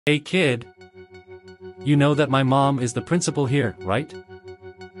Hey kid. You know that my mom is the principal here, right?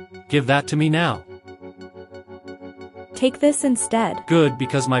 Give that to me now. Take this instead. Good,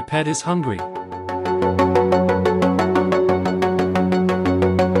 because my pet is hungry.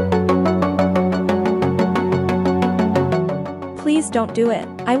 Please don't do it.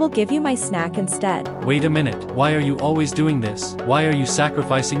 I will give you my snack instead. Wait a minute, why are you always doing this? Why are you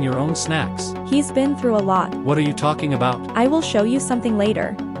sacrificing your own snacks? He's been through a lot. What are you talking about? I will show you something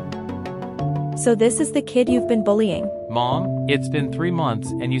later. So this is the kid you've been bullying. Mom, it's been 3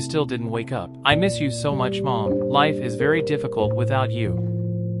 months and you still didn't wake up. I miss you so much, Mom. Life is very difficult without you.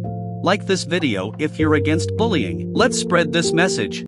 Like this video if you're against bullying. Let's spread this message.